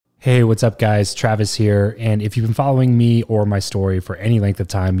Hey, what's up, guys? Travis here. And if you've been following me or my story for any length of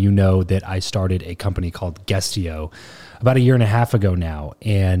time, you know that I started a company called Guestio about a year and a half ago now.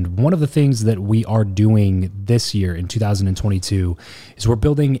 And one of the things that we are doing this year in 2022 is we're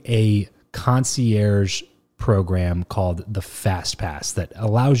building a concierge program called the Fast Pass that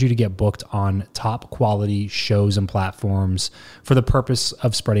allows you to get booked on top quality shows and platforms for the purpose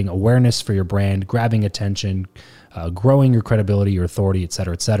of spreading awareness for your brand, grabbing attention, growing your credibility, your authority, et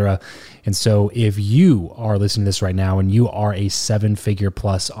cetera, et cetera. And so if you are listening to this right now and you are a 7-figure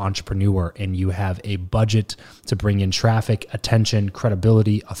plus entrepreneur and you have a budget to bring in traffic, attention,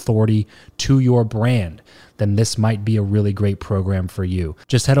 credibility, authority to your brand, then this might be a really great program for you.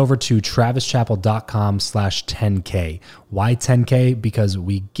 Just head over to travischappell.com/10K. Why 10K? Because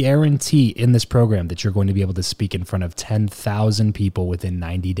we guarantee in this program that you're going to be able to speak in front of 10,000 people within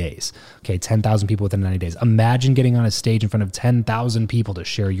 90 days. Okay, 10,000 people within 90 days. Imagine getting on a stage in front of 10,000 people to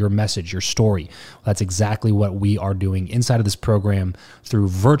share your message, your story. Well, that's exactly what we are doing inside of this program through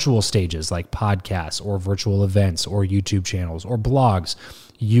virtual stages like podcasts or virtual events or YouTube channels or blogs.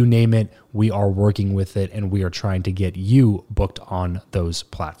 You name it, we are working with it, and we are trying to get you booked on those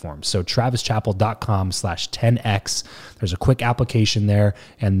platforms. So travischappell.com/10X. There's a quick application there,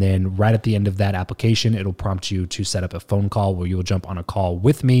 and then right at the end of that application, it'll prompt you to set up a phone call where you'll jump on a call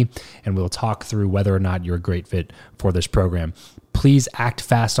with me, and we'll talk through whether or not you're a great fit for this program. Please act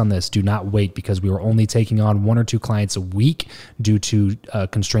fast on this. Do not wait, because we are only taking on 1 or 2 clients a week due to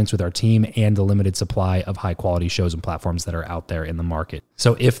constraints with our team and the limited supply of high quality shows and platforms that are out there in the market.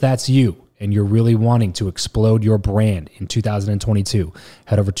 So if that's you and you're really wanting to explode your brand in 2022,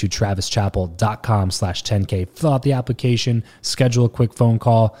 head over to travischappell.com/10K, fill out the application, schedule a quick phone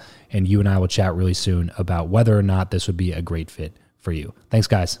call, and you and I will chat really soon about whether or not this would be a great fit for you. Thanks,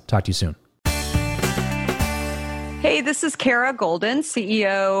 guys. Talk to you soon. Hey, this is Kara Golden,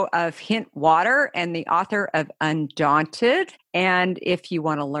 CEO of Hint Water and the author of Undaunted. And if you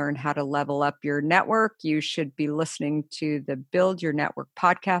want to learn how to level up your network, you should be listening to the Build Your Network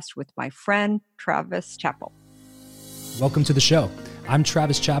podcast with my friend, Travis Chappell. Welcome to the show. I'm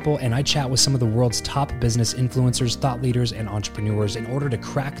Travis Chappell, and I chat with some of the world's top business influencers, thought leaders, and entrepreneurs in order to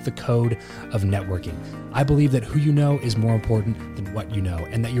crack the code of networking. I believe that who you know is more important than what you know,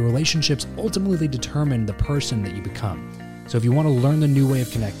 and that your relationships ultimately determine the person that you become. So if you want to learn the new way of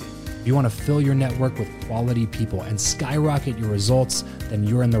connecting, if you want to fill your network with quality people and skyrocket your results, then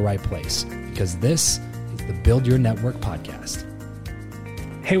you're in the right place, because this is the Build Your Network podcast.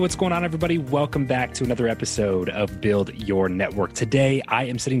 Hey, what's going on, everybody? Welcome back to another episode of Build Your Network. Today, I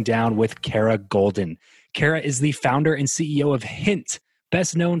am sitting down with Kara Golden. Kara is the founder and CEO of Hint,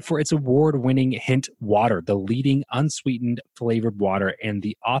 best known for its award-winning Hint Water, the leading unsweetened flavored water, and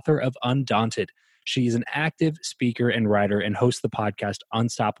the author of Undaunted. She is an active speaker and writer and hosts the podcast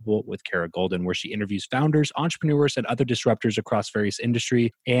Unstoppable with Kara Golden, where she interviews founders, entrepreneurs, and other disruptors across various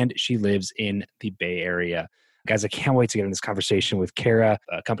industries, and she lives in the Bay Area. Guys, I can't wait to get in this conversation with Kara.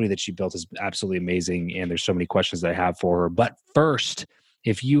 A company that she built is absolutely amazing, and there's so many questions that I have for her. But first,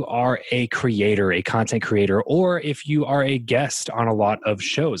 if you are a creator, a content creator, or if you are a guest on a lot of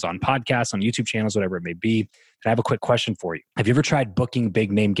shows, on podcasts, on YouTube channels, whatever it may be, then I have a quick question for you. Have you ever tried booking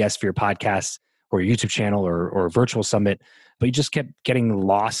big name guests for your podcast or your YouTube channel or virtual summit, but you just kept getting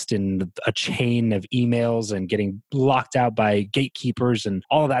lost in a chain of emails and getting locked out by gatekeepers and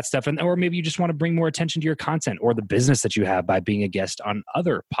all of that stuff? Or maybe you just want to bring more attention to your content or the business that you have by being a guest on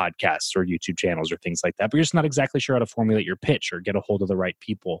other podcasts or YouTube channels or things like that, but you're just not exactly sure how to formulate your pitch or get a hold of the right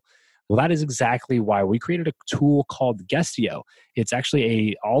people. Well, that is exactly why we created a tool called Guestio. It's actually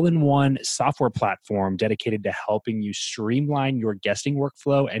a all-in-one software platform dedicated to helping you streamline your guesting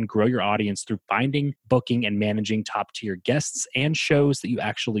workflow and grow your audience through finding, booking, and managing top-tier guests and shows that you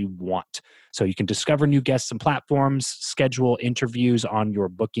actually want. So you can discover new guests and platforms, schedule interviews on your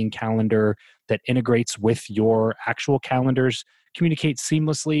booking calendar that integrates with your actual calendars, communicate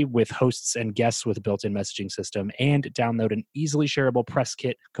seamlessly with hosts and guests with a built-in messaging system, and download an easily shareable press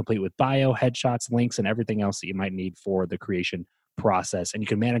kit complete with bio, headshots, links, and everything else that you might need for the creation process. And you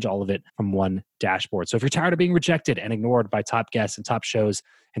can manage all of it from one dashboard. So if you're tired of being rejected and ignored by top guests and top shows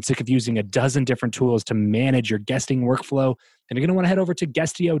and sick of using a dozen different tools to manage your guesting workflow, then you're going to want to head over to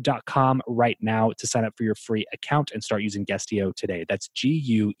Guestio.com right now to sign up for your free account and start using Guestio today. That's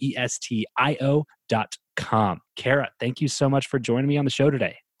Guestio.com. Kara, thank you so much for joining me on the show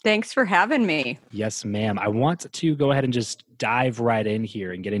today. Thanks for having me. Yes, ma'am. I want to go ahead and just dive right in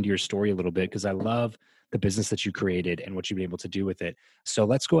here and get into your story a little bit, because I love the business that you created and what you've been able to do with it. So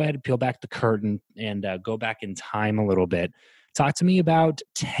let's go ahead and peel back the curtain and go back in time a little bit. Talk to me about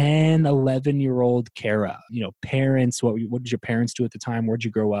 10, 11-year-old Kara, parents, what did your parents do at the time? Where'd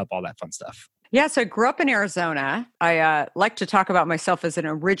you grow up? All that fun stuff. Yeah, so I grew up in Arizona. I like to talk about myself as an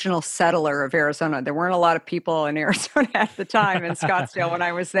original settler of Arizona. There weren't a lot of people in Arizona at the time in Scottsdale when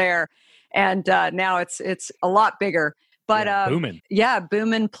I was there, and now it's a lot bigger. But Booming. yeah,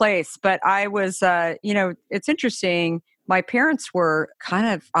 booming place. But I was, it's interesting. My parents were kind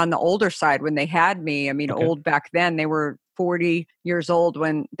of on the older side when they had me. I mean, Okay. old back then. They were 40 years old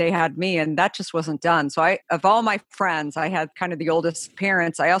when they had me, and that just wasn't done. So of all my friends, I had kind of the oldest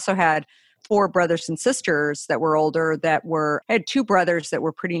parents. I also had four brothers and sisters that were older I had two brothers that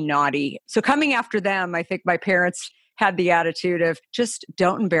were pretty naughty. So coming after them, I think my parents had the attitude of just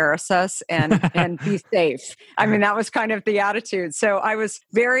don't embarrass us and be safe. I mean, that was kind of the attitude. So I was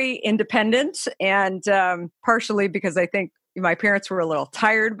very independent, and partially because I think my parents were a little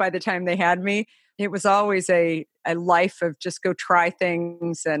tired by the time they had me. It was always a life of just go try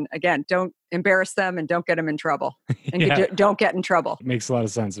things. And again, don't embarrass them and don't get them in trouble and don't get in trouble. Makes a lot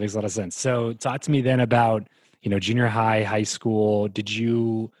of sense. So talk to me then about, junior high, high school. Did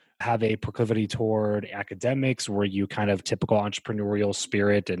you have a proclivity toward academics? Were you kind of typical entrepreneurial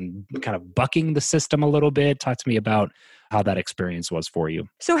spirit and kind of bucking the system a little bit? Talk to me about how that experience was for you.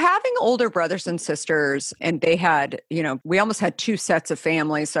 So having older brothers and sisters, and they had, we almost had two sets of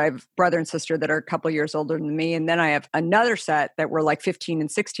families. So I have a brother and sister that are a couple of years older than me. And then I have another set that were like 15 and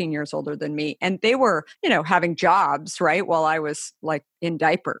 16 years older than me. And they were, having jobs, right? While I was like in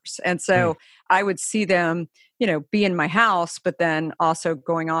diapers. And so I would see them, be in my house, but then also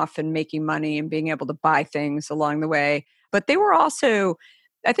going off and making money and being able to buy things along the way. But they were also,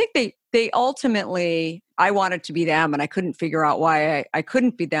 I think they ultimately, I wanted to be them and I couldn't figure out why I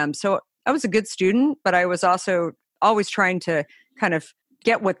couldn't be them. So I was a good student, but I was also always trying to kind of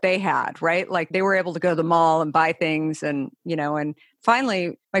get what they had, right? Like they were able to go to the mall and buy things and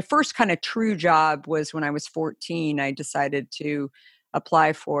finally my first kind of true job was when I was 14. I decided to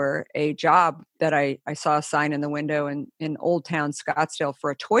apply for a job that I saw a sign in the window in Old Town Scottsdale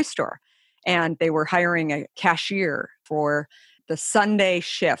for a toy store. And they were hiring a cashier for the Sunday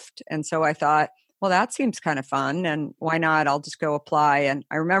shift. And so I thought, well, that seems kind of fun. And why not? I'll just go apply. And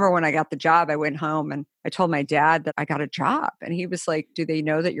I remember when I got the job, I went home and I told my dad that I got a job. And he was like, do they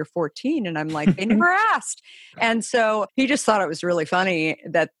know that you're 14? And I'm like, they never asked. And so he just thought it was really funny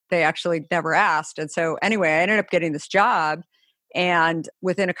that they actually never asked. And so anyway, I ended up getting this job. And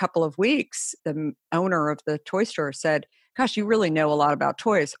within a couple of weeks, the owner of the toy store said, gosh, you really know a lot about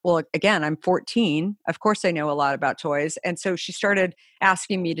toys. Well, again, I'm 14. Of course I know a lot about toys. And so she started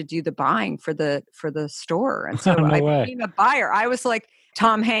asking me to do the buying for the store. And so I became a buyer. I was like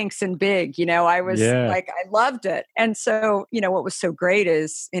Tom Hanks in Big, I was like, I loved it. And so, what was so great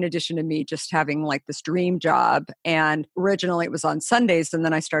is in addition to me just having like this dream job, and originally it was on Sundays, and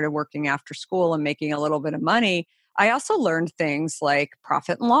then I started working after school and making a little bit of money. I also learned things like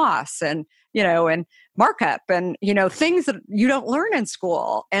profit and loss and markup and, things that you don't learn in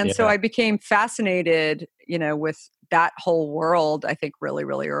school. And so I became fascinated, with that whole world, I think really,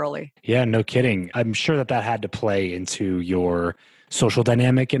 really early. Yeah, no kidding. I'm sure that had to play into your social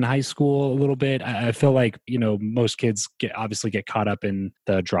dynamic in high school a little bit. I feel like, most kids obviously get caught up in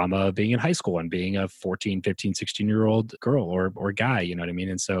the drama of being in high school and being a 14, 15, 16-year-old girl or guy, you know what I mean?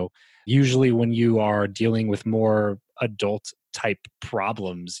 And so usually when you are dealing with more adult type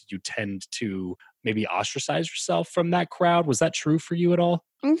problems, you tend to maybe ostracize yourself from that crowd. Was that true for you at all?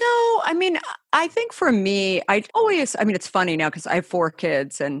 No, I mean, I think for me, it's funny now because I have four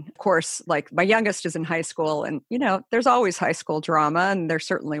kids and of course, like my youngest is in high school and, there's always high school drama and there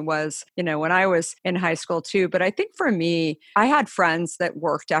certainly was, when I was in high school too. But I think for me, I had friends that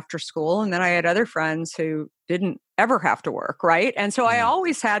worked after school and then I had other friends who didn't ever have to work, right? And so I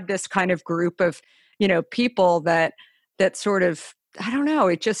always had this kind of group of, people that sort of, I don't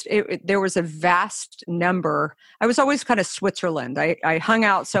know. There was a vast number. I was always kind of Switzerland. I hung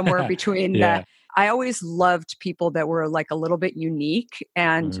out somewhere between I always loved people that were like a little bit unique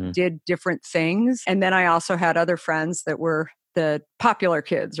and did different things. And then I also had other friends that were the popular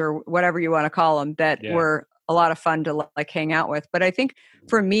kids or whatever you want to call them that were a lot of fun to like hang out with. But I think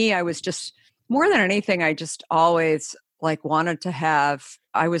for me, I was just more than anything, I just always like wanted to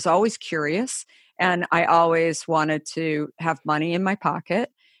I was always curious. And I always wanted to have money in my pocket.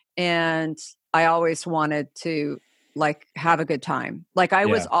 And I always wanted to like have a good time. Like I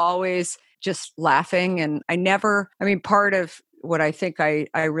was always just laughing. And part of what I think I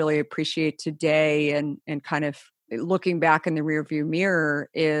really appreciate today and kind of looking back in the rearview mirror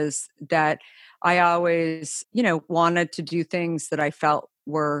is that I always, wanted to do things that I felt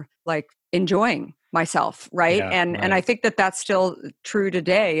were like enjoying myself, right? And I think that that's still true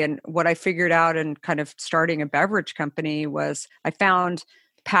today. And what I figured out in kind of starting a beverage company was I found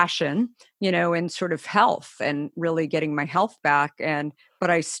passion, in sort of health and really getting my health back. But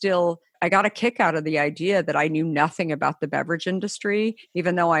I got a kick out of the idea that I knew nothing about the beverage industry,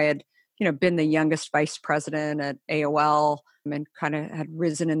 even though I had, been the youngest vice president at AOL and kind of had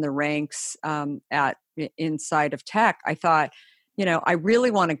risen in the ranks inside of tech. I thought, I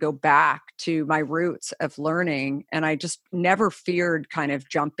really want to go back to my roots of learning. And I just never feared kind of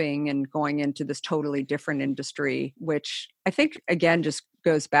jumping and going into this totally different industry, which I think, again, just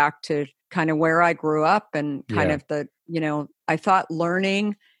goes back to kind of where I grew up and kind of I thought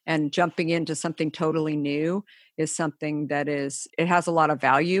learning and jumping into something totally new is something that it has a lot of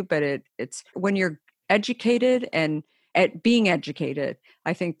value, but it's when you're educated and at being educated,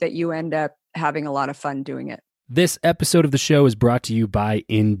 I think that you end up having a lot of fun doing it. This episode of the show is brought to you by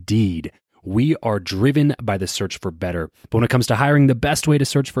Indeed. We are driven by the search for better. But when it comes to hiring, the best way to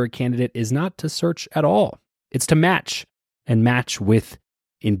search for a candidate is not to search at all. It's to match and match with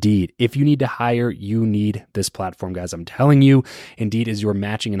Indeed. If you need to hire, you need this platform, guys. I'm telling you, Indeed is your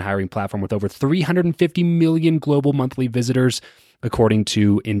matching and hiring platform with over 350 million global monthly visitors, according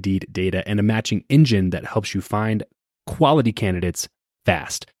to Indeed data, and a matching engine that helps you find quality candidates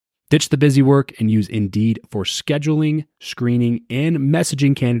fast. Ditch the busy work and use Indeed for scheduling, screening, and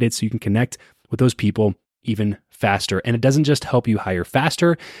messaging candidates so you can connect with those people even faster. And it doesn't just help you hire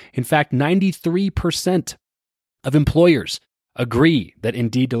faster. In fact, 93% of employers agree that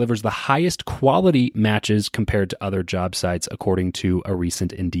Indeed delivers the highest quality matches compared to other job sites, according to a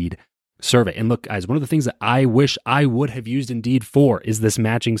recent Indeed survey. And look, guys, one of the things that I wish I would have used Indeed for is this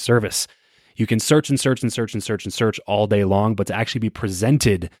matching service. You can search and search and search and search and search all day long, but to actually be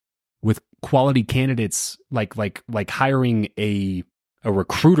presented with quality candidates, like hiring a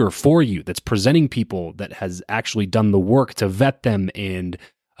recruiter for you that's presenting people that has actually done the work to vet them and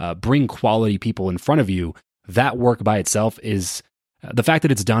bring quality people in front of you, that work by itself is the fact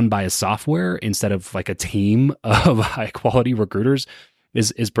that it's done by a software instead of like a team of high quality recruiters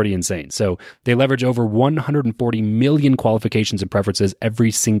is pretty insane. So they leverage over 140 million qualifications and preferences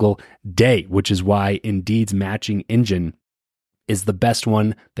every single day, which is why Indeed's matching engine is the best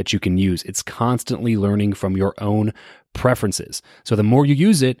one that you can use. It's constantly learning from your own preferences. So the more you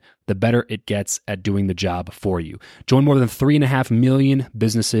use it, the better it gets at doing the job for you. Join more than 3.5 million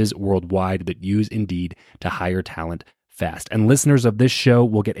businesses worldwide that use Indeed to hire talent fast. And listeners of this show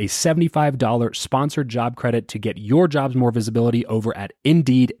will get a $75 sponsored job credit to get your jobs more visibility over at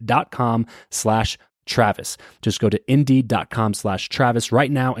Indeed.com/Travis. Just go to Indeed.com/Travis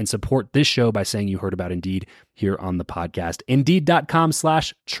right now and support this show by saying you heard about Indeed here on the podcast.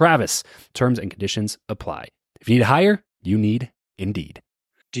 Indeed.com/Travis. Terms and conditions apply. If you need to hire, you need Indeed.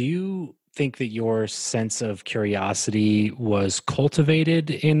 Do you think that your sense of curiosity was cultivated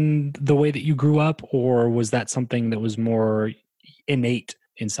in the way that you grew up, or was that something that was more innate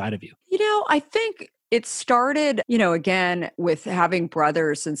inside of you? I think it started, again, with having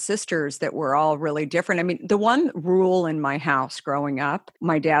brothers and sisters that were all really different. I mean, the one rule in my house growing up,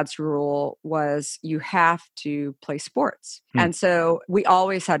 my dad's rule was you have to play sports. And so we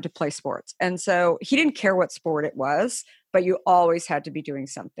always had to play sports. And so he didn't care what sport it was, but you always had to be doing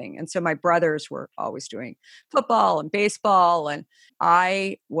something. And so my brothers were always doing football and baseball. And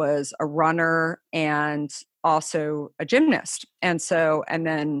I was a runner and also a gymnast. And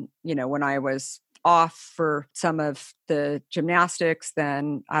then, when I was off for some of the gymnastics,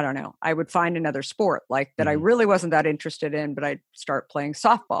 then I don't know, I would find another sport like that I really wasn't that interested in, but I'd start playing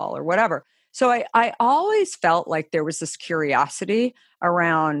softball or whatever. So I always felt like there was this curiosity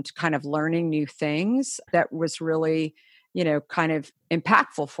around kind of learning new things that was really, kind of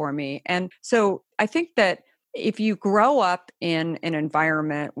impactful for me. And so I think that if you grow up in an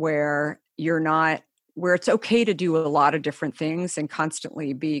environment where where it's okay to do a lot of different things and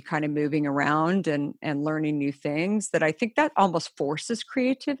constantly be kind of moving around and learning new things, that I think that almost forces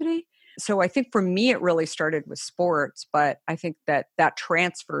creativity. So I think for me, it really started with sports, but I think that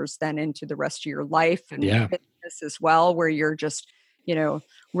transfers then into the rest of your life and fitness as well, where you're just,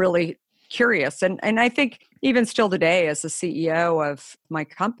 really curious. And I think even still today, as the CEO of my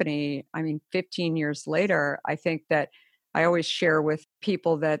company, 15 years later, I think that I always share with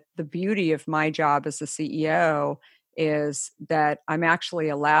people that the beauty of my job as a CEO is that I'm actually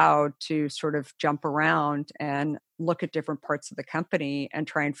allowed to sort of jump around and look at different parts of the company and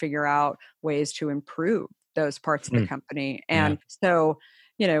try and figure out ways to improve those parts of the company. And so,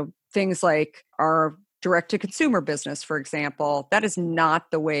 things like our direct to consumer business, for example, that is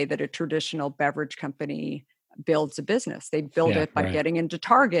not the way that a traditional beverage company builds a business. They build Yeah, it by right. getting into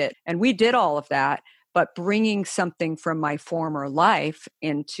Target. And we did all of that. But bringing something from my former life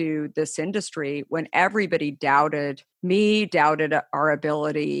into this industry when everybody doubted me, doubted our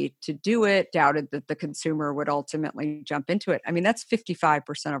ability to do it, doubted that the consumer would ultimately jump into it. I mean, that's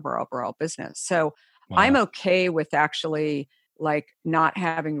 55% of our overall business. So I'm Wow. okay with actually like not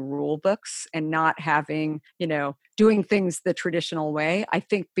having rule books and not having, doing things the traditional way. I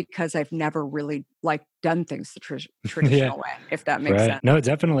think because I've never really like done things the Yeah, traditional way, if that makes right. sense. No,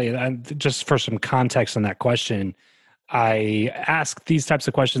 definitely. And just for some context on that question, I ask these types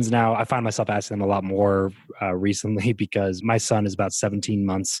of questions now. I find myself asking them a lot more recently because my son is about 17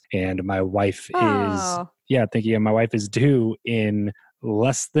 months and my wife is, Oh, yeah, thank you. My wife is due in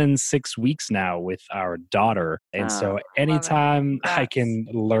less than 6 weeks now with our daughter. And oh, so love it. anytime I Congrats. can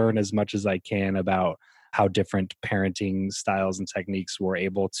learn as much as I can about how different parenting styles and techniques were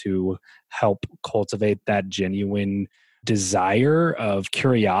able to help cultivate that genuine desire of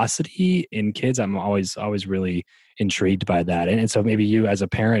curiosity in kids, I'm always really intrigued by that. And so maybe you as a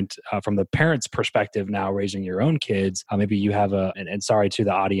parent, from the parent's perspective now raising your own kids, maybe you have and sorry to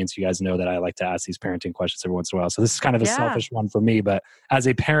the audience, you guys know that I like to ask these parenting questions every once in a while, so this is kind of a Yeah. selfish one for me, but as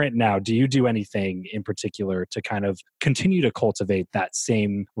a parent now, do you do anything in particular to kind of continue to cultivate that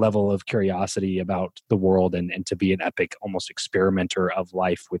same level of curiosity about the world and to be an epic almost experimenter of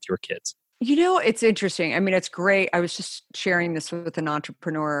life with your kids? It's interesting. I mean, it's great. I was just sharing this with an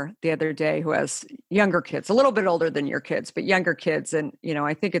entrepreneur the other day who has younger kids, a little bit older than your kids, but younger kids. And,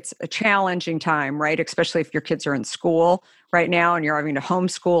 I think it's a challenging time, right? Especially if your kids are in school right now and you're having to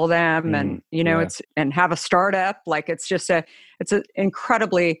homeschool them and, Yeah. and have a startup. Like it's an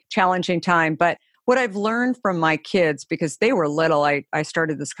incredibly challenging time. But what I've learned from my kids, because they were little, I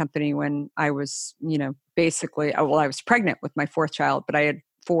started this company when I was, basically, I was pregnant with my fourth child, but I had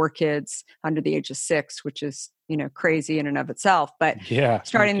 4 kids under the age of 6, which is, crazy in and of itself. But Yeah, no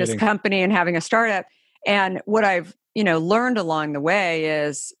starting this kidding. company and having a startup. And what I've, learned along the way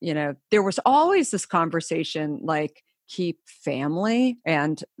is, there was always this conversation like keep family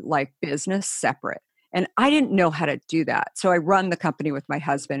and like business separate. And I didn't know how to do that. So I run the company with my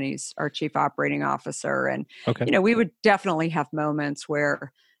husband. He's our chief operating officer. And, Okay. we would definitely have moments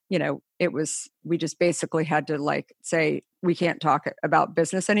where, we just basically had to like say, we can't talk about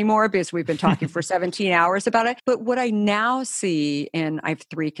business anymore because we've been talking for 17 hours about it. But what I now see, and I have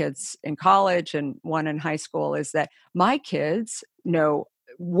 3 kids in college and 1 in high school, is that my kids know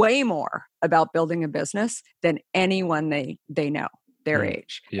way more about building a business than anyone they know their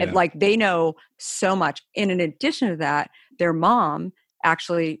age. And Yeah. like they know so much. And in addition to that, their mom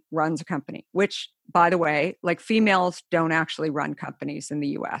actually runs a company, which by the way, like females don't actually run companies in the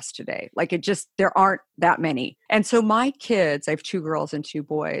US today. Like there aren't that many. And so my kids, I have 2 girls and 2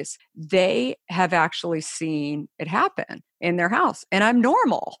 boys, they have actually seen it happen in their house. And I'm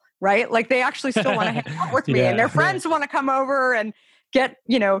normal, right? Like they actually still want to hang out with me and their Yeah. friends want to come over and get,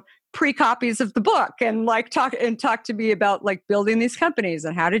 pre-copies of the book and like talk to me about like building these companies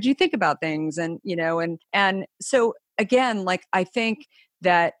and how did you think about things and and so again, like I think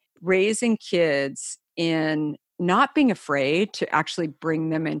that raising kids in not being afraid to actually bring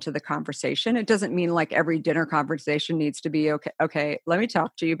them into the conversation. It doesn't mean like every dinner conversation needs to be okay, let me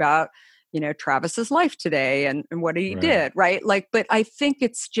talk to you about, Travis's life today and what he Right. did, right? Like, but I think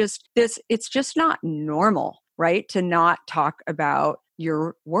it's just not normal, right? To not talk about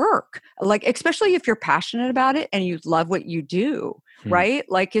your work, like, especially if you're passionate about it and you love what you do, Hmm. right?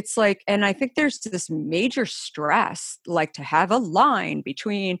 Like, it's like, and I think there's this major stress, like to have a line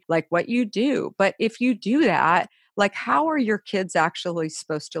between like what you do. But if you do that, like, how are your kids actually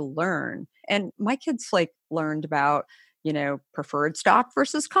supposed to learn? And my kids like learned about, preferred stock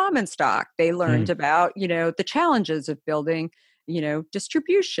versus common stock. They Hmm. learned about, the challenges of building,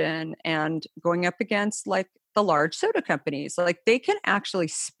 distribution and going up against like the large soda companies. Like they can actually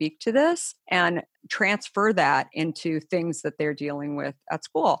speak to this and transfer that into things that they're dealing with at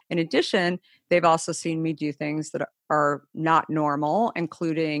school. In addition, they've also seen me do things that are not normal,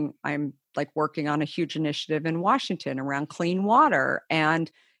 including I'm like working on a huge initiative in Washington around clean water.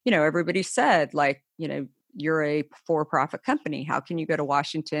 And, everybody said like, you're a for-profit company. How can you go to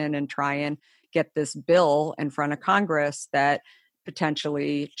Washington and try and get this bill in front of Congress that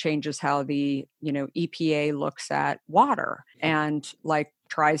potentially changes how the EPA looks at water and like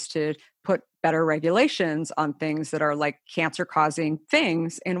tries to put better regulations on things that are like cancer causing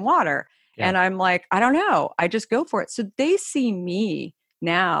things in water. Yeah. And I'm like, I don't know, I just go for it. So they see me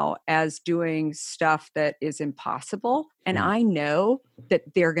now as doing stuff that is impossible, and Hmm. I know that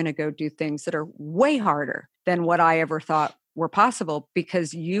they're going to go do things that are way harder than what I ever thought were possible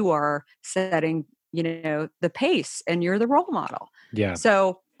because you are setting the pace and you're the role model. Yeah.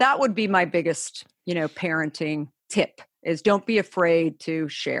 So that would be my biggest, parenting tip is don't be afraid to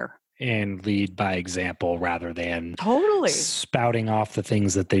share. And lead by example rather than Totally spouting off the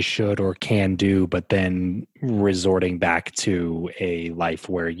things that they should or can do, but then resorting back to a life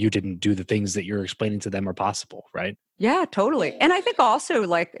where you didn't do the things that you're explaining to them are possible, right? Yeah, totally. And I think also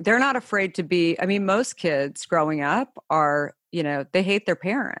like they're not afraid to be, most kids growing up are, they hate their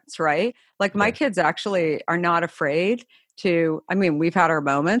parents, right? Like my kids actually are not afraid to, we've had our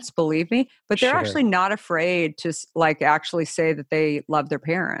moments, believe me, but they're actually not afraid to like actually say that they love their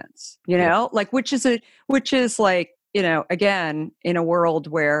parents, like, which is like, again, in a world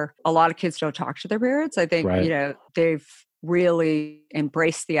where a lot of kids don't talk to their parents, I think, they've really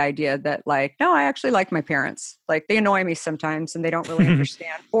embraced the idea that like, no, I actually like my parents. Like they annoy me sometimes and they don't really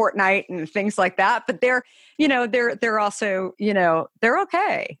understand Fortnite and things like that, but they're also, they're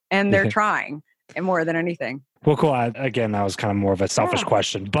okay and they're trying and more than anything. Well, cool. Again, that was kind of more of a selfish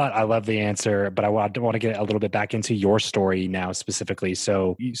question, but I love the answer. But I want to get a little bit back into your story now specifically.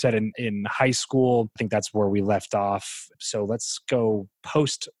 So you said in high school, I think that's where we left off. So let's go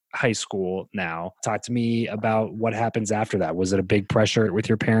post high school now. Talk to me about what happens after that. Was it a big pressure with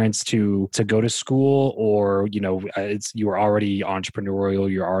your parents to go to school, or you were already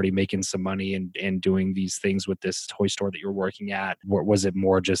entrepreneurial, you're already making some money and doing these things with this toy store that you're working at? Or was it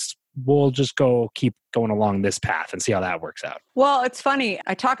more just we'll just keep going along this path and see how that works out? Well, it's funny.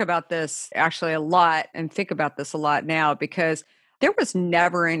 I talk about this actually a lot and think about this a lot now because there was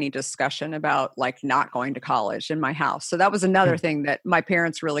never any discussion about like not going to college in my house. So that was another thing that my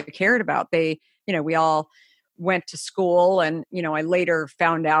parents really cared about. They, we all went to school and, I later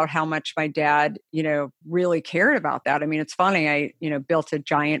found out how much my dad, really cared about that. It's funny. I, built a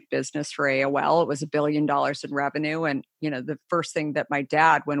giant business for AOL. It was $1 billion in revenue. And, the first thing that my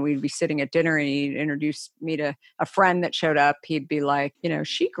dad, when we'd be sitting at dinner and he'd introduce me to a friend that showed up, he'd be like,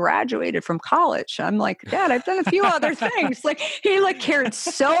 she graduated from college. I'm like, Dad, I've done a few other things. Like he cared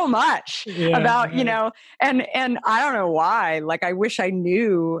so much about, and I don't know why, like, I wish I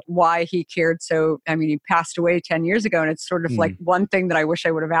knew why he cared. So, he passed away 10 years ago. And it's sort of like one thing that I wish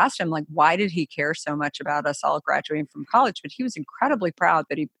I would have asked him, like, why did he care so much about us all graduating from college? But he was incredibly proud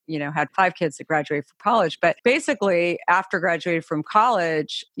that he, had 5 kids that graduated from college. But basically after graduating from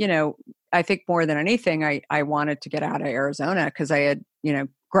college, I think more than anything, I wanted to get out of Arizona because I had,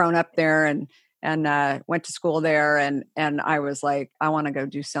 grown up there and went to school there. And I was like, I want to go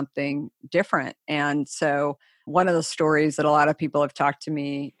do something different. And so one of the stories that a lot of people have talked to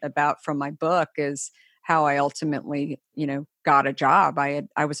me about from my book is how I ultimately, got a job.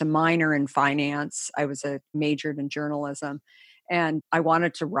 I was a minor in finance. I was majored in journalism and I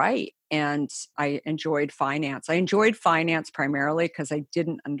wanted to write and I enjoyed finance. I enjoyed finance primarily because I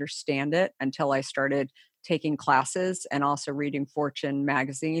didn't understand it until I started taking classes and also reading Fortune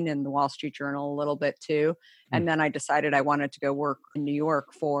magazine and the Wall Street Journal a little bit too. And then I decided I wanted to go work in New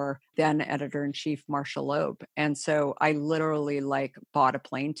York for then editor-in-chief Marshall Loeb. And so I literally bought a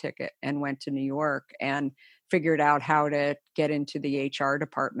plane ticket and went to New York and figured out how to get into the HR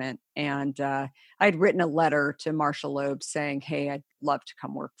department. And I'd written a letter to Marshall Loeb saying, hey, I'd love to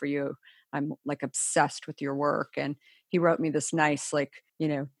come work for you. I'm obsessed with your work. And he wrote me this nice,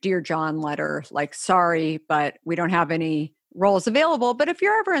 Dear John letter, sorry, but we don't have any roles available. But if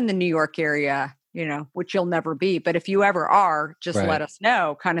you're ever in the New York area, which you'll never be, but if you ever are, just let us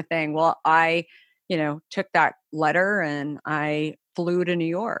know, kind of thing. Well, I, took that letter and I flew to New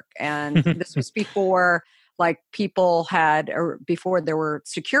York. And this was before people had, or before there were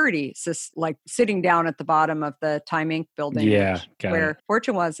security, sitting down at the bottom of the Time Inc. building where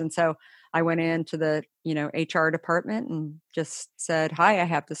Fortune was. And so I went into the, HR department and just said, hi, I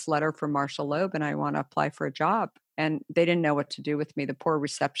have this letter from Marshall Loeb and I want to apply for a job. And they didn't know what to do with me. The poor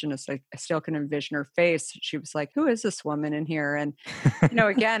receptionist, I still can envision her face. She was like, who is this woman in here? And,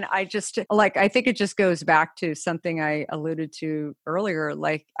 again, I just I think it just goes back to something I alluded to earlier.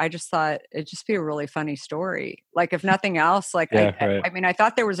 I just thought it'd just be a really funny story. If nothing else, I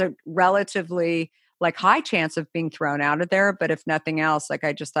thought there was a relatively high chance of being thrown out of there. But if nothing else,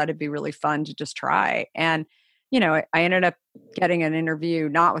 I just thought it'd be really fun to just try. And, I ended up getting an interview,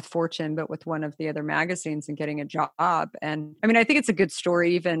 not with Fortune, but with one of the other magazines and getting a job. And I think it's a good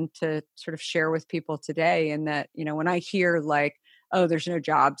story even to sort of share with people today. And that, when I hear oh, there's no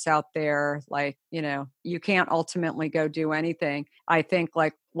jobs out there, you can't ultimately go do anything. I think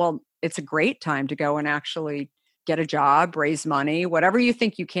well, it's a great time to go and actually get a job, raise money, whatever you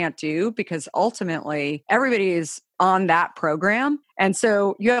think you can't do, because ultimately everybody is on that program. And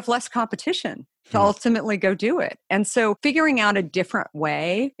so you have less competition to ultimately go do it. And so figuring out a different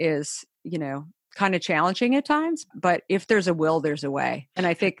way is, kind of challenging at times, but if there's a will, there's a way. And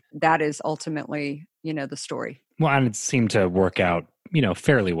I think that is ultimately, the story. Well, and it seemed to work out,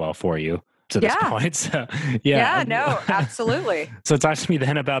 fairly well for you to this Yeah. point. So, yeah. Yeah, no, absolutely. So talk to me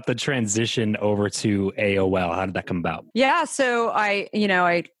then about the transition over to AOL. How did that come about? Yeah, so I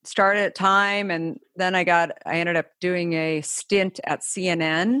started at Time, and then I ended up doing a stint at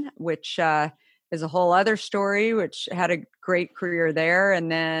CNN, which is a whole other story, which had a great career there,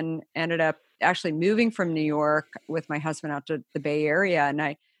 and then ended up actually moving from New York with my husband out to the Bay Area. And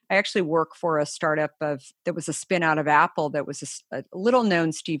I actually work for a startup that was a spin out of Apple that was a little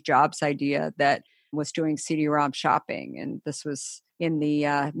known Steve Jobs idea that was doing CD-ROM shopping. And this was in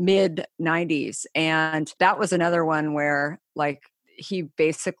the mid 90s. And that was another one where like he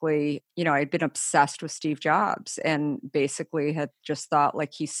basically, I'd been obsessed with Steve Jobs and basically had just thought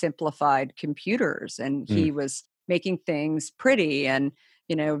like he simplified computers and he was making things pretty and,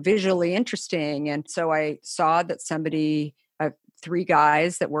 visually interesting. And so I saw that three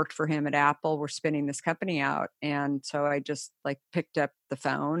guys that worked for him at Apple were spinning this company out. And so I just like picked up the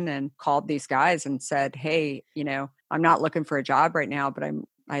phone and called these guys and said, hey, I'm not looking for a job right now, but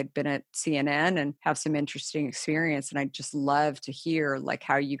I'd been at CNN and have some interesting experience. And I'd just love to hear like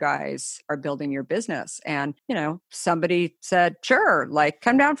how you guys are building your business. And, somebody said, sure, like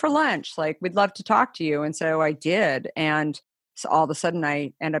come down for lunch. Like we'd love to talk to you. And so I did. And so all of a sudden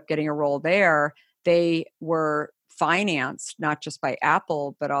I end up getting a role there. They were financed not just by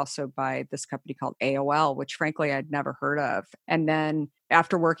Apple, but also by this company called AOL, which frankly I'd never heard of. And then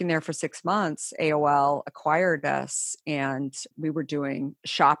after working there for 6 months, AOL acquired us and we were doing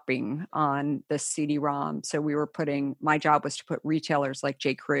shopping on the CD-ROM. So my job was to put retailers like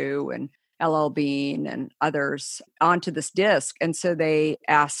J. Crew and LL Bean and others onto this disk. And so they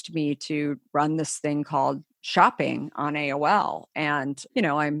asked me to run this thing called shopping on AOL. And,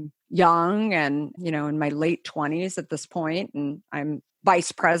 I'm young and, in my late 20s at this point, and I'm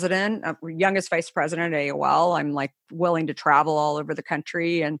vice president, youngest vice president at AOL. I'm like willing to travel all over the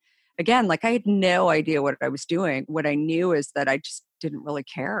country. And again, like I had no idea what I was doing. What I knew is that I just didn't really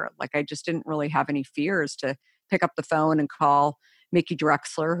care. Like I just didn't really have any fears to pick up the phone and call Mickey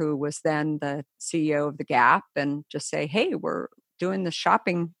Drexler, who was then the CEO of The Gap, and just say, hey, we're doing the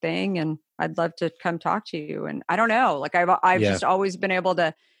shopping thing and I'd love to come talk to you. And I don't know, like I've just always been able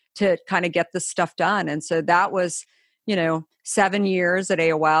to kind of get this stuff done. And so that was, 7 years at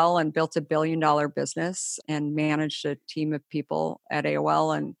AOL and built $1 billion business and managed a team of people at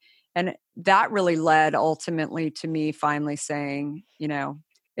AOL. And that really led ultimately to me finally saying,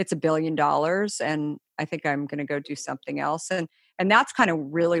 it's $1 billion and I think I'm going to go do something else. And that's kind of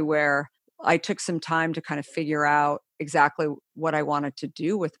really where I took some time to kind of figure out exactly what I wanted to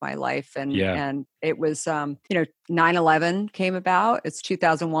do with my life. And it was, 9/11 came about. It's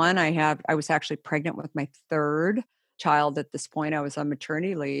 2001. I was actually pregnant with my third child at this point. I was on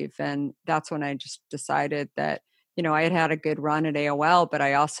maternity leave. And that's when I just decided that, I had had a good run at AOL, but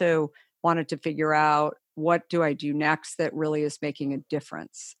I also wanted to figure out what do I do next that really is making a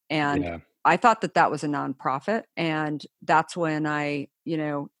difference. And I thought that was a nonprofit. And that's when I,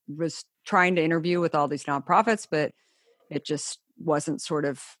 was trying to interview with all these nonprofits, but it just wasn't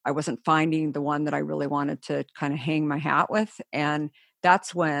I wasn't finding the one that I really wanted to kind of hang my hat with. And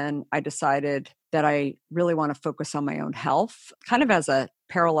that's when I decided that I really want to focus on my own health, kind of as a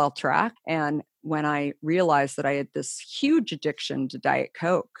parallel track. And when I realized that I had this huge addiction to Diet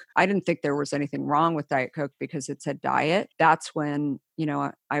Coke, I didn't think there was anything wrong with Diet Coke because it said diet. That's when,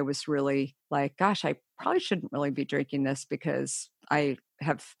 I was really like, gosh, I probably shouldn't really be drinking this because I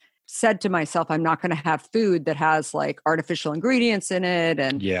have said to myself, I'm not going to have food that has like artificial ingredients in it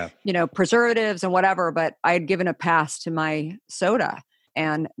and, preservatives and whatever. But I had given a pass to my soda.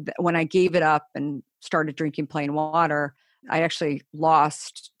 And when I gave it up and started drinking plain water, I actually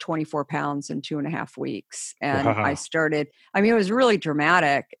lost 24 pounds in 2.5 weeks. And I started, it was really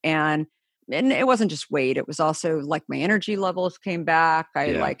dramatic. And it wasn't just weight. It was also like my energy levels came back. I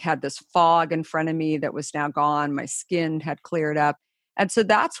like had this fog in front of me that was now gone. My skin had cleared up. And so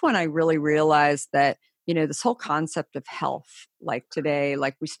that's when I really realized that, this whole concept of health, like today,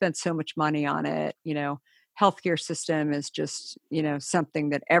 like we spend so much money on it, healthcare system is just, something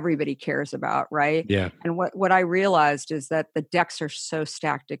that everybody cares about, right? Yeah. And what I realized is that the decks are so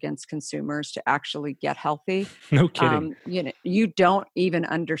stacked against consumers to actually get healthy. No kidding. You don't even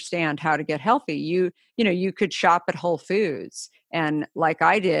understand how to get healthy. You could shop at Whole Foods and like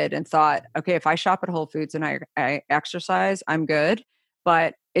I did and thought, okay, if I shop at Whole Foods and I exercise, I'm good.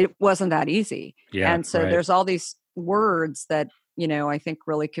 But it wasn't that easy. Yeah, and so there's all these words that, I think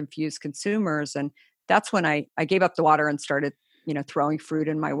really confuse consumers. And that's when I gave up the water and started, throwing fruit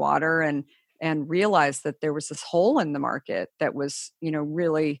in my water. And and realized that there was this hole in the market that was,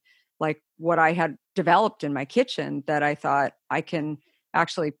 really like what I had developed in my kitchen, that I thought I can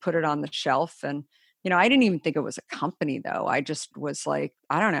actually put it on the shelf. And I didn't even think it was a company though. I just was like,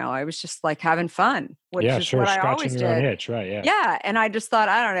 I don't know. I was just like having fun, which Yeah, is sure. what I Scratching always your own did. itch, right? Yeah. Yeah. And I just thought,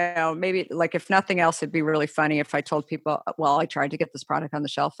 I don't know, maybe like if nothing else, it'd be really funny if I told people, well, I tried to get this product on the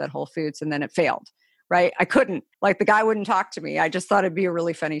shelf at Whole Foods and then it failed. Right. I couldn't, like, the guy wouldn't talk to me. I just thought it'd be a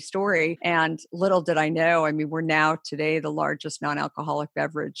really funny story. And little did I know, I mean, we're now today the largest non-alcoholic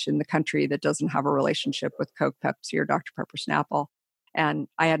beverage in the country that doesn't have a relationship with Coke, Pepsi, or Dr. Pepper Snapple. And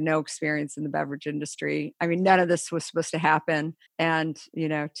I had no experience in the beverage industry. I mean, none of this was supposed to happen. And,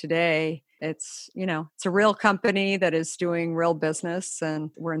 today it's a real company that is doing real business,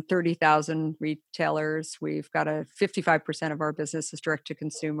 and we're in 30,000 retailers. We've got 55% of our business is direct to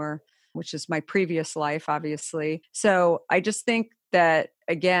consumer, which is my previous life, obviously. So I just think that,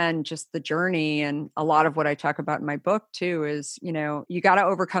 again, just the journey, and a lot of what I talk about in my book too is, you got to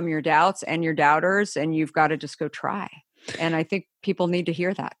overcome your doubts and your doubters, and you've got to just go try. And I think people need to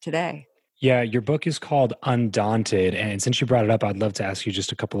hear that today. Yeah, your book is called Undaunted. And since you brought it up, I'd love to ask you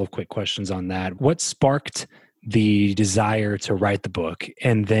just a couple of quick questions on that. What sparked the desire to write the book?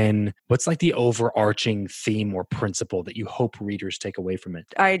 And then what's like the overarching theme or principle that you hope readers take away from it?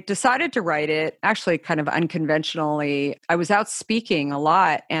 I decided to write it actually kind of unconventionally. I was out speaking a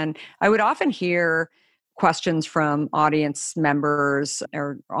lot, and I would often hear questions from audience members,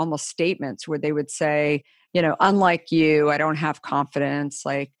 or almost statements where they would say, unlike you, I don't have confidence.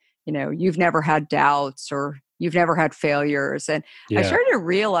 Like, you've never had doubts, or you've never had failures. And I started to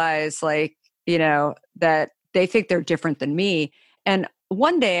realize, like, that they think they're different than me. And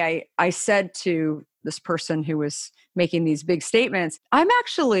one day I said to this person who was making these big statements, I'm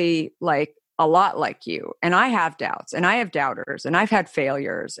actually like a lot like you. And I have doubts, and I have doubters, and I've had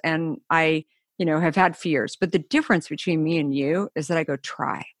failures, and I, have had fears. But the difference between me and you is that I go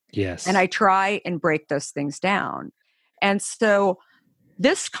try. Yes. And I try and break those things down. And so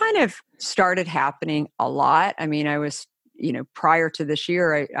this kind of started happening a lot. I mean, I was, prior to this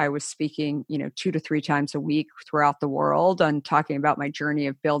year, I was speaking, 2 to 3 times a week throughout the world on talking about my journey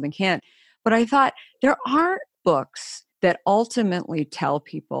of building Hint. But I thought there aren't books that ultimately tell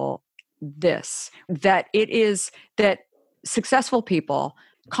people this, that it is that successful people,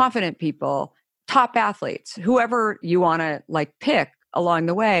 confident people, top athletes, whoever you want to like pick along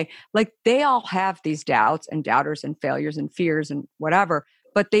the way, like they all have these doubts and doubters and failures and fears and whatever,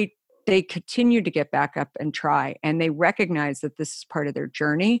 but they continue to get back up and try, and they recognize that this is part of their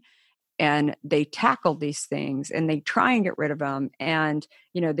journey, and they tackle these things, and they try and get rid of them, and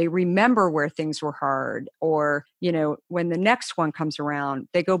they remember where things were hard, or when the next one comes around,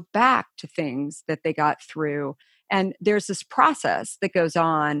 they go back to things that they got through. And there's this process that goes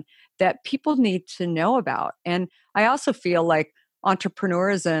on that people need to know about. And I also feel like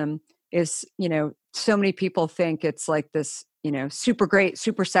entrepreneurism is, so many people think it's like this, super great,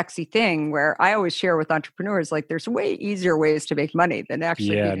 super sexy thing, where I always share with entrepreneurs, like, there's way easier ways to make money than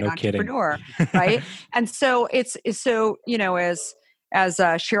actually being an entrepreneur. Right. And so it's so, as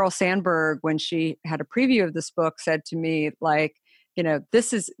Sheryl Sandberg, when she had a preview of this book, said to me, like,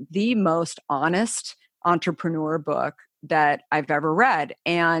 this is the most honest entrepreneur book that I've ever read.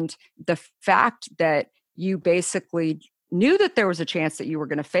 And the fact that you basically knew that there was a chance that you were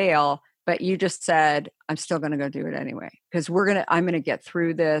going to fail, but you just said, I'm still going to go do it anyway, because I'm going to get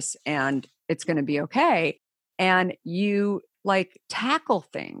through this, and it's going to be okay. And you like tackle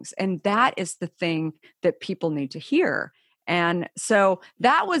things. And that is the thing that people need to hear. And so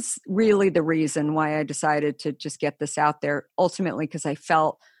that was really the reason why I decided to just get this out there, ultimately, because I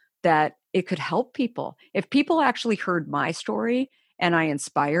felt that it could help people. If people actually heard my story and I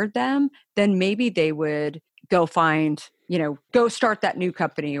inspired them, then maybe they would go find, go start that new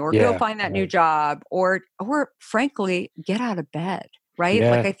company, or go find that new job, or frankly, get out of bed, right?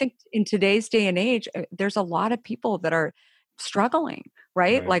 Like, I think in today's day and age, there's a lot of people that are struggling,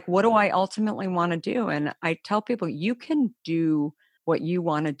 right? Like, what do I ultimately want to do? And I tell people, you can do what you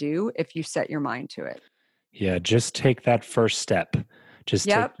want to do if you set your mind to it. Yeah, just take that first step. Just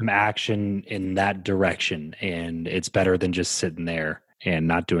take some action in that direction. And it's better than just sitting there and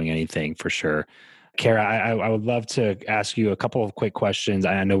not doing anything, for sure. Kara, I would love to ask you a couple of quick questions.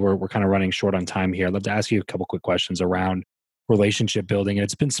 I know we're kind of running short on time here. I'd love to ask you a couple quick questions around relationship building. And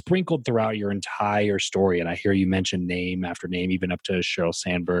it's been sprinkled throughout your entire story. And I hear you mention name after name, even up to Sheryl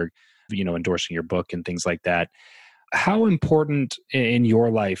Sandberg, endorsing your book and things like that. How important in your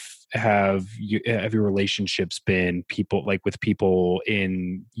life have your relationships been, with people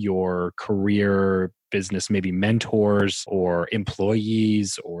in your career, business, maybe mentors or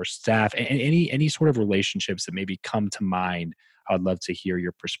employees or staff, any sort of relationships that maybe come to mind? I'd love to hear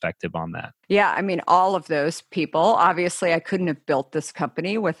your perspective on that. Yeah, I mean, all of those people. Obviously, I couldn't have built this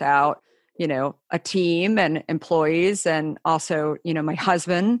company without, a team and employees, and also, my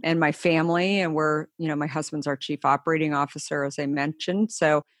husband and my family. And my husband's our chief operating officer, as I mentioned.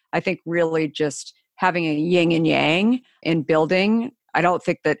 So I think really just having a yin and yang in building. I don't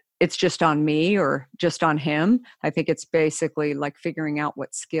think that it's just on me or just on him. I think it's basically like figuring out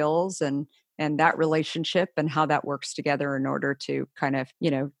what skills and that relationship and how that works together in order to kind of,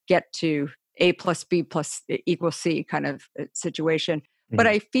 get to A plus B plus equals C kind of situation. Mm-hmm. But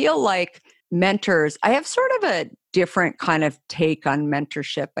I feel like mentors, I have sort of a different kind of take on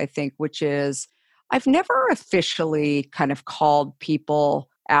mentorship, I think, which is I've never officially kind of called people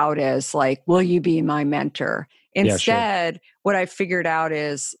out as like, will you be my mentor? Instead, what I figured out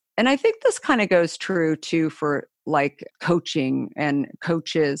is, and I think this kind of goes true too for like coaching and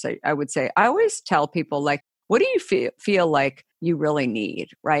coaches, I would say, I always tell people like, what do you feel like you really need,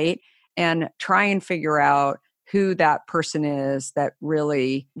 right? And try and figure out who that person is that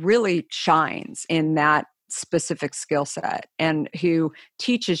really, really shines in that specific skill set and who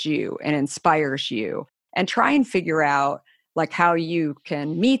teaches you and inspires you, and try and figure out like how you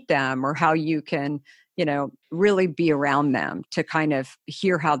can meet them or how you can, really be around them to kind of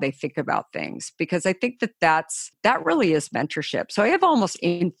hear how they think about things. Because I think that really is mentorship. So I have almost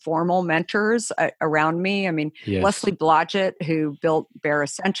informal mentors around me. I mean, yes. Leslie Blodgett, who built Bare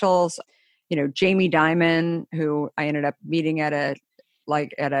Essentials, Jamie Dimon, who I ended up meeting at a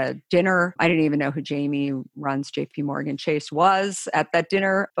dinner. I didn't even know who Jamie runs JP Morgan Chase was at that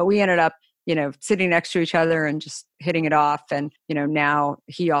dinner, but we ended up, sitting next to each other and just hitting it off. And, now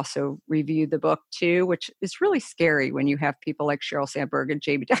he also reviewed the book too, which is really scary when you have people like Sheryl Sandberg and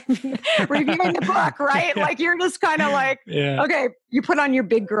Jamie Dimon reviewing the book, right? Yeah. Like you're just kind of like, okay, you put on your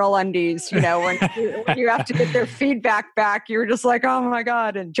big girl undies, when you have to get their feedback back, you're just like, oh my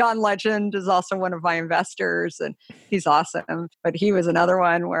God. And John Legend is also one of my investors and he's awesome. But he was another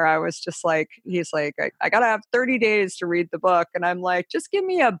one where I was just like, he's like, I got to have 30 days to read the book. And I'm like, just give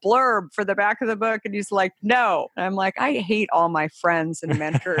me a blurb for the back of the book. And he's like, no. And I'm like, I hate all my friends and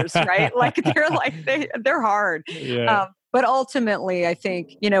mentors, right? Like they're hard. Yeah. But ultimately, I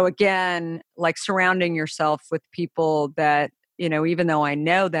think, again, like surrounding yourself with people that, even though I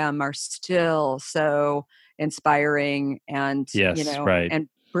know them, are still so inspiring and, right. and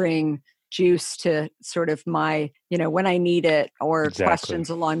bring juice to sort of my, when I need it, or questions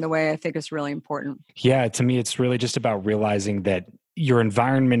along the way, I think is really important. Yeah. To me, it's really just about realizing that your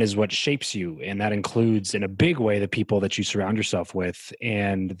environment is what shapes you. And that includes in a big way the people that you surround yourself with.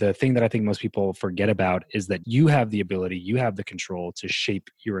 And the thing that I think most people forget about is that you have the ability, you have the control to shape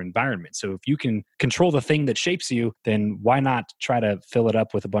your environment. So if you can control the thing that shapes you, then why not try to fill it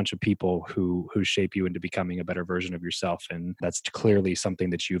up with a bunch of people who shape you into becoming a better version of yourself? And that's clearly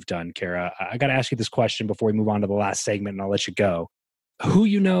something that you've done, Kara. I got to ask you this question before we move on to the last segment, and I'll let you go. Who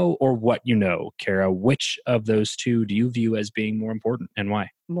you know or what you know, Kara, which of those two do you view as being more important and why?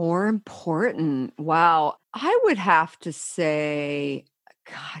 More important. Wow. I would have to say,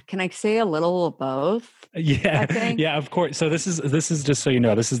 God, can I say a little of both? Yeah. Yeah, of course. So this is just so you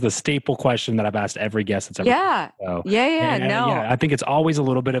know, this is the staple question that I've asked every guest that's ever. Yeah. So, No. I think it's always a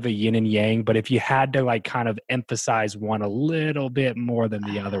little bit of a yin and yang, but if you had to like kind of emphasize one a little bit more than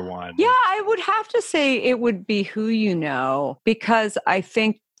the other one. Yeah, I would have to say it would be who you know, because I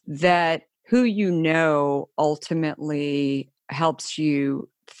think that who you know ultimately helps you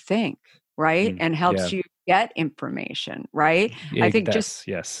think, right? And helps you get information, right? Yeah, I think just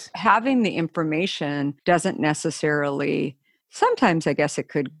having the information doesn't necessarily, sometimes I guess it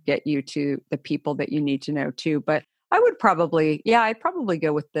could get you to the people that you need to know too, but I would probably, I'd probably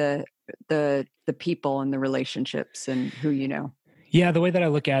go with the people and the relationships and who you know. Yeah, the way that I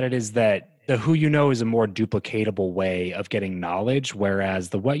look at it is that the who you know is a more duplicatable way of getting knowledge, whereas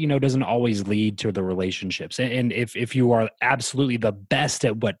the what you know doesn't always lead to the relationships. And if you are absolutely the best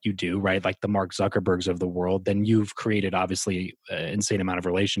at what you do, right, like the Mark Zuckerbergs of the world, then you've created obviously an insane amount of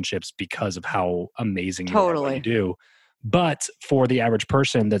relationships because of how amazing you are at what you do. But for the average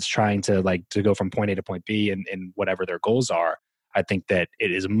person that's trying to go from point A to point B and whatever their goals are, I think that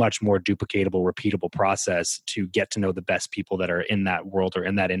it is a much more duplicatable, repeatable process to get to know the best people that are in that world or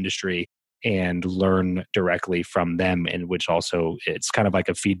in that industry and learn directly from them, and which also it's kind of like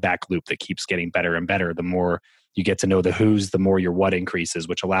a feedback loop that keeps getting better and better. The more you get to know the who's, the more your what increases,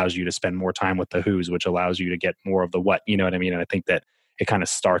 which allows you to spend more time with the who's, which allows you to get more of the what, you know what I mean? And I think that it kind of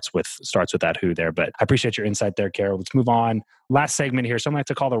starts with that who there. But I appreciate your insight there, Kara. Let's move on. Last segment here. Something I like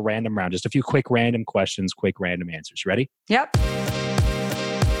to call the random round. Just a few quick random questions, quick random answers. You ready? Yep.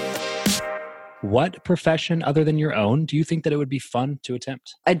 What profession other than your own do you think that it would be fun to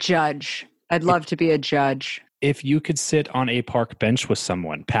attempt? A judge. I'd love to be a judge. If you could sit on a park bench with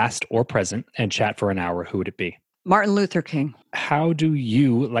someone, past or present, and chat for an hour, who would it be? Martin Luther King. How do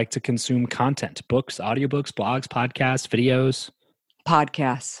you like to consume content? Books, audiobooks, blogs, podcasts, videos?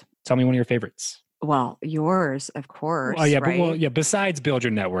 Podcasts. Tell me one of your favorites. Well, yours, of course. Oh, yeah. Right? Besides Build Your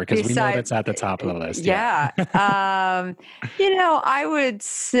Network, because we know that's at the top of the list. Yeah. I would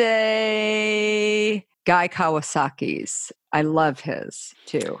say Guy Kawasaki's. I love his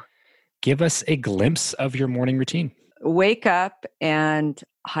too. Give us a glimpse of your morning routine. Wake up and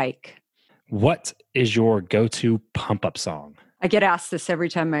hike. What is your go-to pump-up song? I get asked this every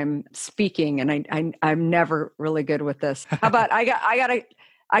time I'm speaking, and I'm never really good with this. How about I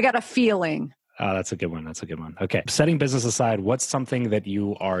got a feeling. Oh, that's a good one. Okay. Setting business aside, what's something that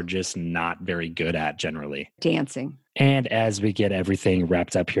you are just not very good at generally? Dancing. And as we get everything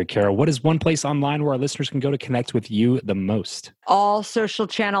wrapped up here, Kara, what is one place online where our listeners can go to connect with you the most? All social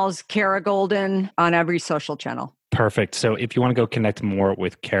channels, Kara Goldin on every social channel. Perfect. So if you want to go connect more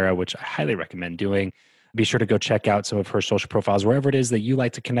with Kara, which I highly recommend doing, be sure to go check out some of her social profiles, wherever it is that you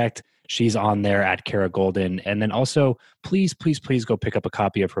like to connect. She's on there at Kara Goldin. And then also, please go pick up a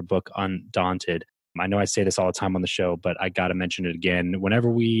copy of her book, Undaunted. I know I say this all the time on the show, but I got to mention it again. Whenever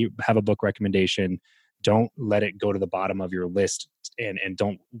we have a book recommendation, don't let it go to the bottom of your list and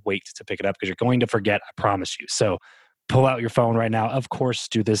don't wait to pick it up because you're going to forget, I promise you. So pull out your phone right now. Of course,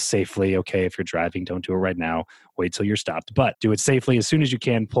 do this safely. Okay, if you're driving, don't do it right now. Wait till you're stopped. But do it safely as soon as you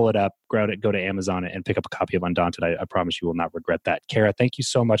can. Pull it up, grab it, go to Amazon and pick up a copy of Undaunted. I promise you will not regret that. Kara, thank you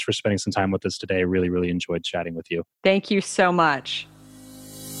so much for spending some time with us today. I really, really enjoyed chatting with you. Thank you so much.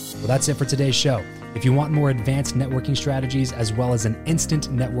 Well, that's it for today's show. If you want more advanced networking strategies as well as an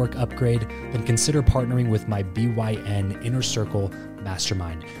instant network upgrade, then consider partnering with my BYN Inner Circle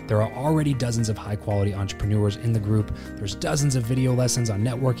Mastermind. There are already dozens of high-quality entrepreneurs in the group. There's dozens of video lessons on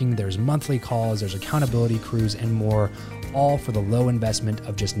networking. There's monthly calls. There's accountability crews and more, all for the low investment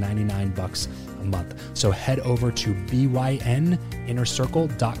of just $99 a month. So head over to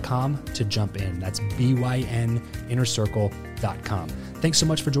byninnercircle.com to jump in. That's byninnercircle.com. Thanks so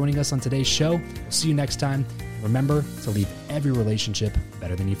much for joining us on today's show. We'll see you next time. Remember to leave every relationship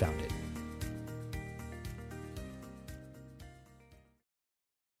better than you found it.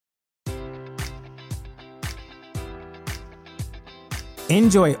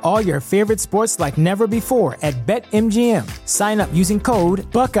 Enjoy all your favorite sports like never before at BetMGM. Sign up using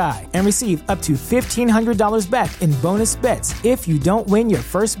code Buckeye and receive up to $1,500 back in bonus bets if you don't win your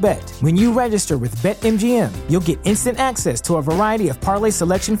first bet. When you register with BetMGM, you'll get instant access to a variety of parlay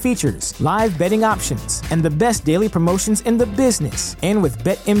selection features, live betting options, and the best daily promotions in the business. And with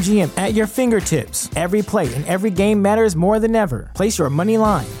BetMGM at your fingertips, every play and every game matters more than ever. Place your money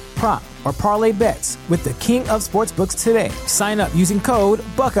line, prop, or parlay bets with the king of sportsbooks today. Sign up using code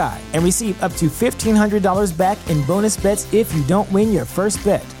Buckeye and receive up to $1,500 back in bonus bets if you don't win your first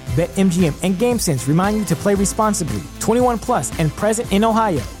bet. BetMGM and GameSense remind you to play responsibly. 21 plus and present in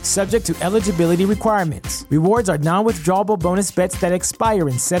Ohio, subject to eligibility requirements. Rewards are non-withdrawable bonus bets that expire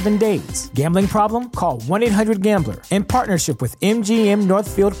in 7 days. Gambling problem? Call 1-800-GAMBLER. In partnership with MGM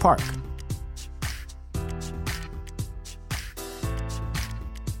Northfield Park.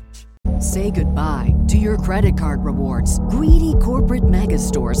 Say goodbye to your credit card rewards. Greedy corporate mega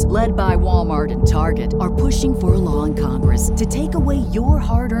stores, led by Walmart and Target, are pushing for a law in Congress to take away your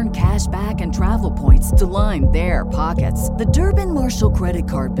hard-earned cash back and travel points to line their pockets. The Durbin-Marshall credit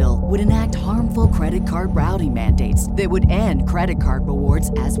card bill would enact harmful credit card routing mandates that would end credit card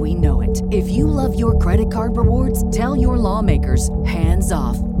rewards as we know it. If you love your credit card rewards, tell your lawmakers, hands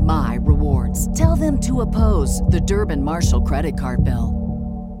off my rewards. Tell them to oppose the Durbin-Marshall credit card bill.